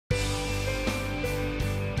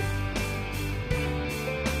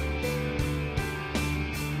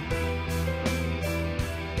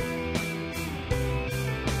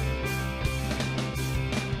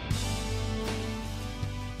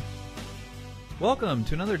Welcome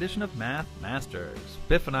to another edition of Math Masters.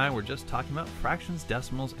 Biff and I were just talking about fractions,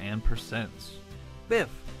 decimals, and percents. Biff,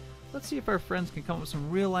 let's see if our friends can come up with some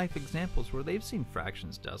real-life examples where they've seen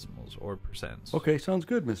fractions, decimals, or percents. Okay, sounds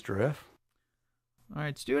good, Mr. F. All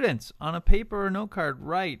right, students, on a paper or note card,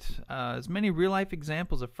 write as many real-life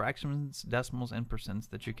examples of fractions, decimals, and percents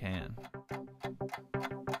that you can.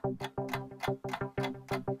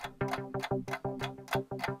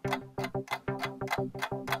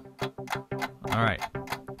 All right,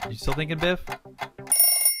 you still thinking, Biff?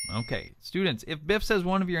 Okay, students, if Biff says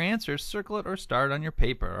one of your answers, circle it or star it on your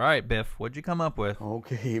paper. All right, Biff, what'd you come up with?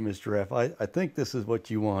 Okay, Mr. F. I think this is what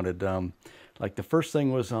you wanted. Like the first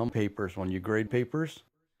thing was on papers. When you grade papers,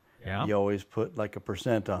 Yeah. you always put like a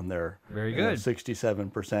percent on there. Very good.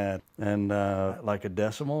 67%. And like a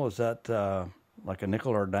decimal, is that like a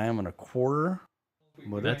nickel or a dime and a quarter?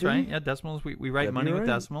 Would That's that be? right. Yeah, decimals. We write That'd be money with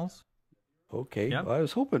right. decimals. Okay, Yep. well, I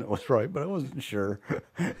was hoping it was right, but I wasn't sure.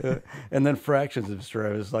 And then fractions, Mr.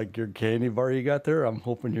 F, is like your candy bar you got there. I'm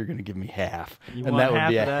hoping you're going to give me half. You And want that would half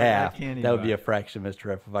be a of that half. candy That would be bar. a fraction,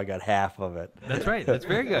 Mr. F, if I got half of it. That's right. That's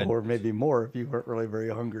very good. Or maybe more if you weren't really very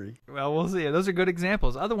hungry. Well, we'll see. Those are good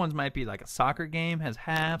examples. Other ones might be like a soccer game has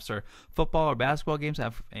halves, or football or basketball games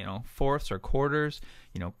have, fourths or quarters.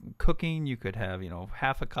 Cooking, you could have,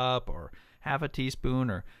 half a cup or half a teaspoon,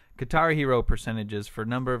 or Guitar Hero percentages for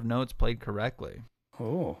number of notes played correctly.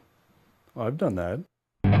 Oh, well, I've done that.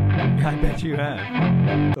 I bet you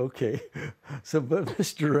have. Okay. So, but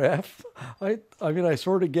Mr. F, I mean, I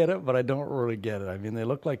sort of get it, but I don't really get it. I mean, they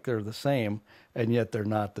look like they're the same, and yet they're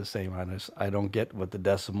not the same. I don't get what the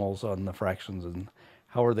decimals on the fractions, and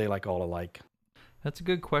how are they like all alike? That's a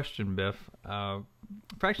good question, Biff.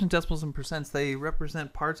 Fractions, decimals, and percents, they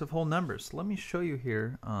represent parts of whole numbers. So let me show you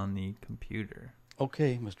here on the computer.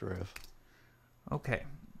 Okay, Mr. F. Okay.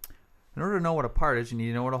 In order to know what a part is, you need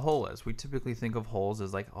to know what a whole is. We typically think of wholes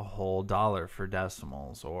as like a whole dollar for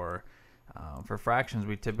decimals, or for fractions,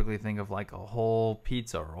 we typically think of like a whole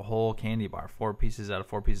pizza or a whole candy bar. 4 pieces out of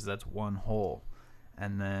 4 pieces, that's one whole.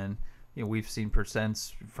 And then we've seen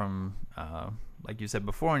percents from, like you said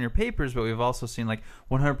before on your papers, but we've also seen like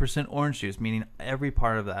 100% orange juice, meaning every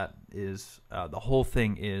part of that is, the whole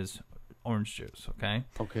thing is orange juice, okay?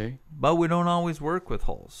 Okay. But we don't always work with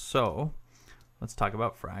wholes, so let's talk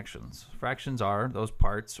about fractions. Fractions are those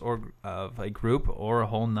parts of a group or a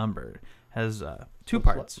whole number. It has two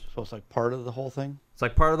parts. So it's like part of the whole thing? It's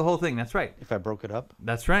like part of the whole thing. That's right. If I broke it up?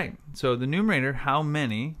 That's right. So the numerator, how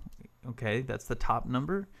many, okay, that's the top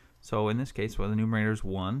number. So in this case, well, the numerator is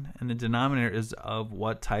 1, and the denominator is of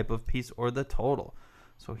what type of piece or the total.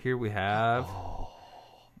 So here we have,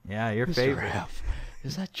 yeah, your Mr. favorite. F,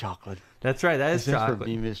 is that chocolate? That's right. That is chocolate. For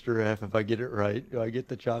me, Mr. F, if I get it right, do I get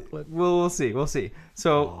the chocolate? Well, we'll see. We'll see.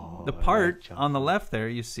 So the I part like on the left there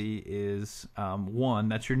you see is 1.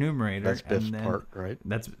 That's your numerator. That's Biff's and then part, right?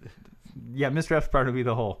 Yeah, Mr. F's part would be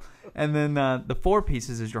the whole. And then the 4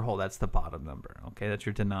 pieces is your whole. That's the bottom number. Okay, that's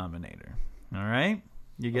your denominator. All right?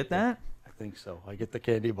 You get that? I think so. I get the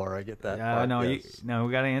candy bar. I get that Yeah, part. no, Yes. no,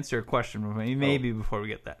 we got to answer a question maybe before we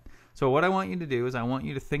get that. So what I want you to do is I want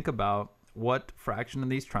you to think about what fraction of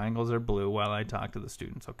these triangles are blue while I talk to the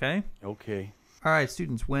students, okay? Okay. All right,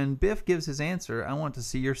 students, when Biff gives his answer, I want to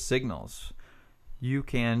see your signals. You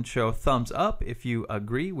can show thumbs up if you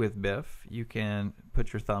agree with Biff. You can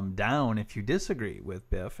put your thumb down if you disagree with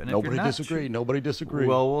Biff. And Nobody if you're not disagree. Nobody disagree.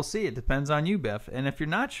 Well, we'll see. It depends on you, Biff. And if you're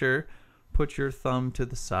not sure, put your thumb to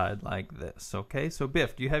the side like this, okay? So,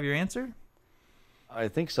 Biff, do you have your answer? I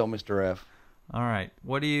think so, Mr. F. All right.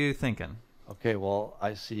 What are you thinking? Okay, well,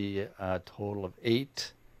 I see a total of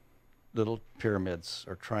 8 little pyramids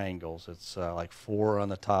or triangles. It's like 4 on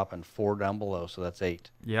the top and 4 down below, so that's 8.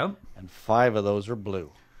 Yep. And 5 of those are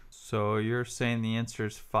blue. So you're saying the answer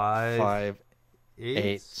is 5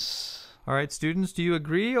 eighths. All right, students, do you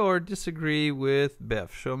agree or disagree with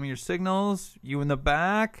Biff? Show me your signals. You in the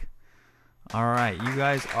back. All right, you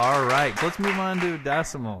guys are right. Let's move on to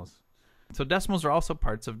decimals. So decimals are also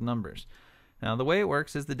parts of numbers. Now, the way it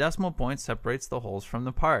works is the decimal point separates the wholes from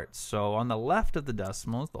the parts. So on the left of the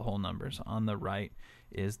decimals, the whole numbers. On the right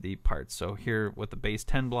is the parts. So here with the base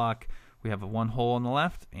 10 block, we have a 1 whole on the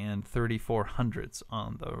left and 34 hundredths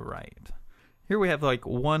on the right. Here we have like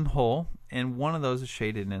 1 whole, and one of those is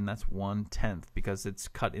shaded in. That's 1/10 because it's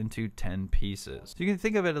cut into 10 pieces. So you can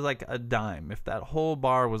think of it as like a dime. If that whole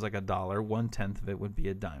bar was like $1, 1/10 of it would be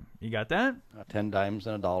a dime. You got that? 10 dimes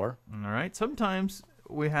and $1. All right. Sometimes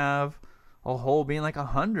we have a whole being like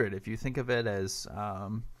 100. If you think of it as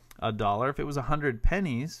 $1, if it was 100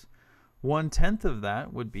 pennies, 1/10 of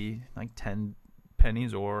that would be like 10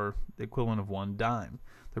 pennies, or the equivalent of 1 dime.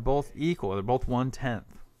 They're both equal. They're both 1/10.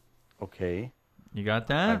 Okay. You got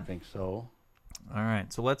I that? think so. All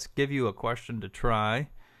right. So let's give you a question to try,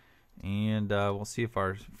 and we'll see if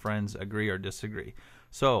our friends agree or disagree.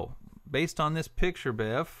 So based on this picture,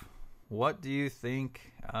 Biff, what do you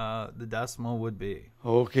think the decimal would be?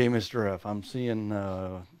 Okay, Mr. F. I'm seeing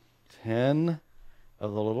 10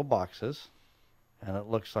 of the little boxes, and it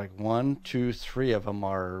looks like 1, 2, 3 of them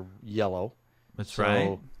are yellow. That's so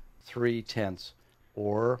right. 3/10,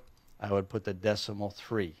 or I would put the decimal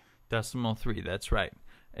 3. Decimal 3. That's right.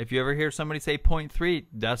 If you ever hear somebody say 0.3,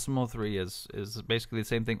 decimal 3 is basically the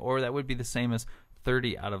same thing, or that would be the same as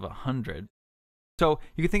 30 out of 100. So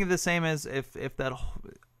you can think of the same as if that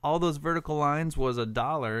all those vertical lines was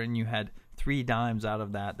 $1 and you had 3 dimes out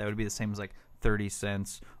of that, that would be the same as like 30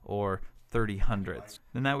 cents or 30 hundredths.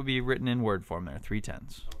 Then that would be written in word form there,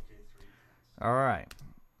 3/10. All right.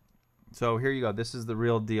 So here you go. This is the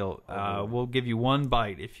real deal. We'll give you 1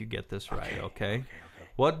 bite if you get this right, okay?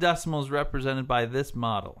 What decimal is represented by this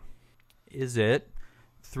model? Is it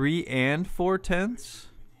 3 4/10?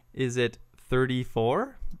 Is it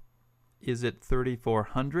 34? Is it 34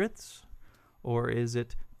 hundredths? Or is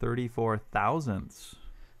it 34 thousandths?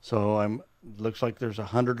 So looks like there's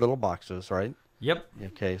 100 little boxes, right? Yep.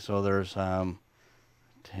 Okay, so there's 10,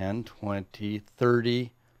 20,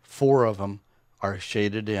 30. 4 of them are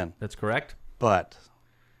shaded in. That's correct. But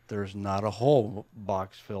there's not a whole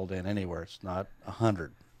box filled in anywhere. It's not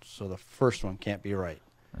 100. So the first one can't be right.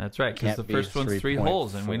 That's right, because the first one's 3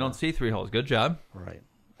 holes, and we don't see 3 holes. Good job. Right.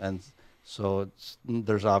 And so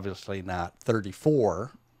there's obviously not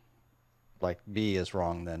 34. Like B is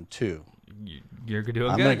wrong then, 2. You're doing good.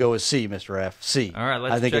 I'm going to go with C, Mr. F. C. All right,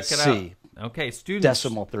 let's I think check it's it C. out. Okay, students.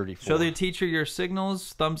 Decimal 34. Show the teacher your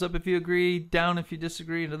signals. Thumbs up if you agree, down if you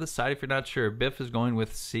disagree, and to the side if you're not sure. Biff is going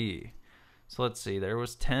with C. So let's see. There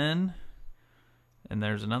was 10, and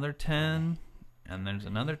there's another 10, and there's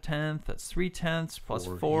another 10th. That's 3/10 plus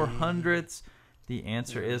 4 hundredths. The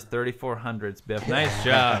answer is 34 hundredths, Biff. Nice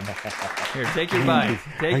job. Here, take your bite.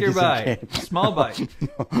 Take your bite. Small bite.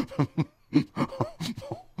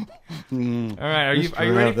 All right, are you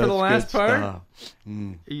ready for the last part?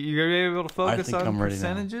 You're able to focus on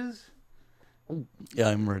percentages? Yeah,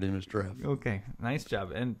 I'm ready, Mr. F. Okay, nice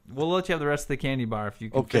job. And we'll let you have the rest of the candy bar if you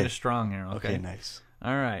can finish strong here. Okay, nice.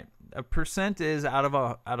 All right, a percent is out of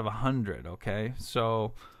 100. Okay,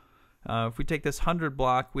 so if we take this 100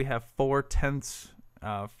 block, we have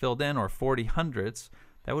 4/10 filled in, or 40 hundredths.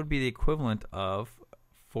 That would be the equivalent of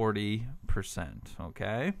 40%.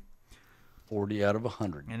 Okay. 40 out of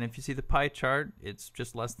 100. And if you see the pie chart, it's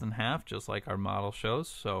just less than half, just like our model shows.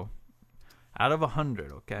 So out of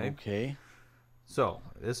 100, okay? Okay. So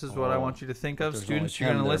this is what I want you to think of. There's Students,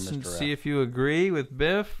 only you're going to 10 there, listen to Mr. see F. if you agree with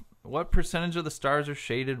Biff. What percentage of the stars are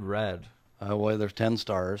shaded red? Well, there's 10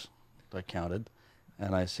 stars, I counted.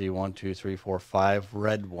 And I see 1, 2, 3, 4, 5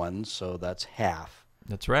 red ones, so that's half.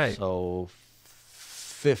 That's right. So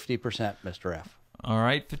 50%, Mr. F. All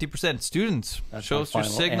right, 50%. Students, show us your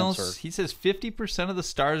signals. Answer. He says 50% of the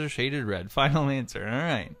stars are shaded red. Final answer. All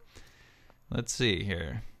right. Let's see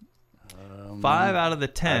here. 5 out of the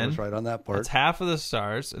 10. I was right on that part. That's half of the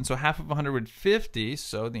stars. And so half of 100 would be 50.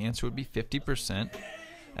 So the answer would be 50%.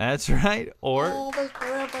 That's right. Or Oh, Mr.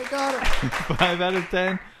 F, I got it. 5 out of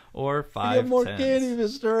 10 or 5 Get more tenths. candy,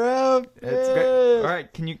 Mr. F. That's great. All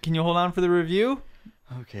right. Can you hold on for the review?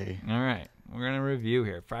 Okay. All right. We're going to review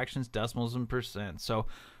here. Fractions, decimals, and percent. So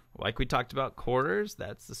like we talked about quarters,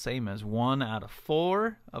 that's the same as 1 out of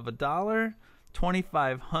 4 of $1,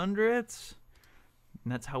 25 hundredths.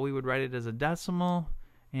 And that's how we would write it as a decimal.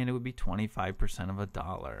 And it would be 25% of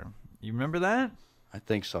 $1. You remember that? I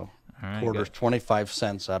think so. All right, Quarters, good. 25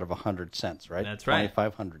 cents out of 100 cents, right? That's right.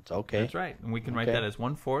 25 hundredths. Okay. That's right. And we can write that as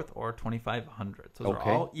 1/4 or 25 hundredths. Those are Okay.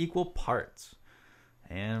 all equal parts.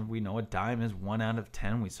 And we know a dime is 1 out of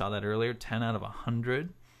 10. We saw that earlier. 10 out of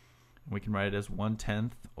 100. We can write it as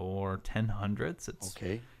 1/10 or 10 hundredths. It's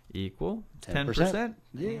equal. 10%.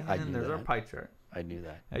 Yeah, I and knew there's that. our pie chart. I knew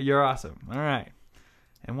that. You're awesome. All right.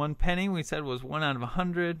 And 1 penny we said was 1 out of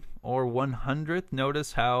 100 or 1/100th.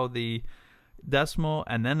 Notice how the decimal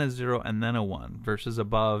and then a 0 and then a 1 versus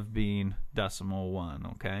above being decimal 1.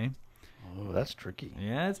 Okay. Oh, that's tricky.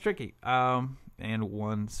 Yeah, it's tricky. And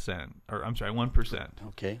 1 cent, or I'm sorry, 1%.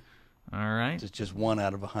 Okay. All right. It's just 1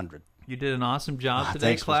 out of 100. You did an awesome job today,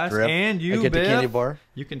 Thanks, class. Mr. F. And you, I get Biff, the candy bar.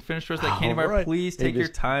 you can finish the rest of that candy bar. All right. Please Hey, take your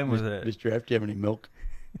time with it. Mr. F, do you have any milk?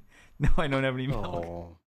 No, I don't have any milk.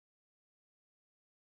 Oh.